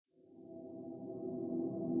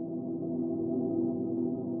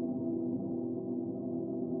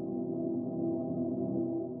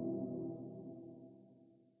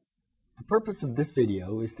purpose of this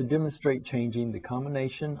video is to demonstrate changing the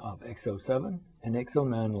combination of X-07 and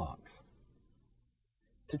X-09 locks.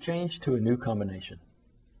 To change to a new combination,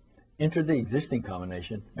 enter the existing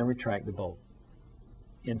combination and retract the bolt.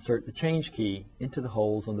 Insert the change key into the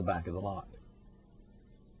holes on the back of the lock.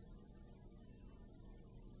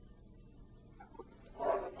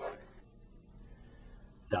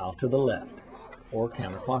 Dial to the left or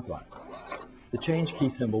counterclockwise. The change key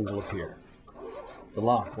symbol will appear. The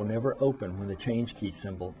lock will never open when the change key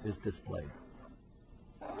symbol is displayed.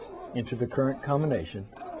 Enter the current combination,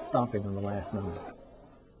 stopping on the last number.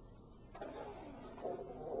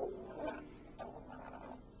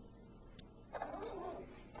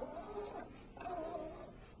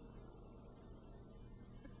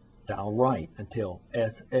 Dial right until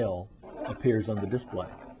SL appears on the display.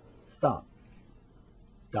 Stop.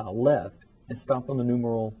 Dial left and stop on the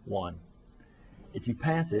numeral 1. If you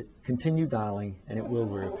pass it, continue dialing and it will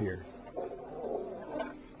reappear.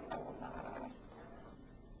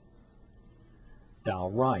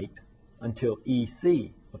 Dial right until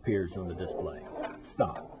EC appears on the display.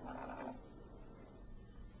 Stop.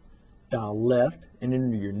 Dial left and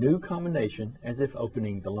enter your new combination as if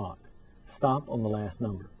opening the lock. Stop on the last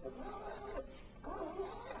number.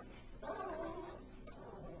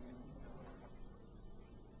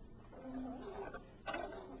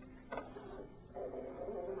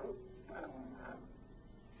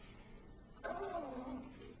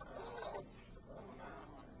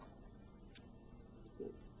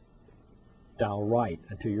 Dial right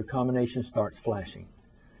until your combination starts flashing.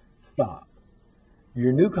 Stop.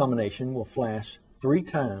 Your new combination will flash 3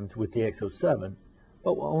 times with the X-07,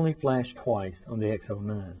 but will only flash twice on the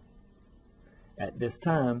X-09. At this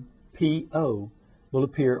time, PO will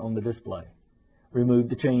appear on the display. Remove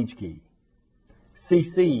the change key.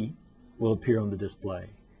 CC will appear on the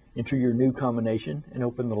display. Enter your new combination and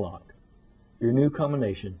open the lock. Your new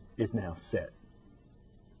combination is now set.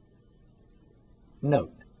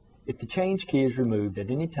 Note, if the change key is removed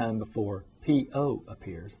at any time before PO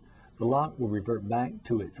appears, the lock will revert back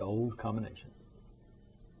to its old combination.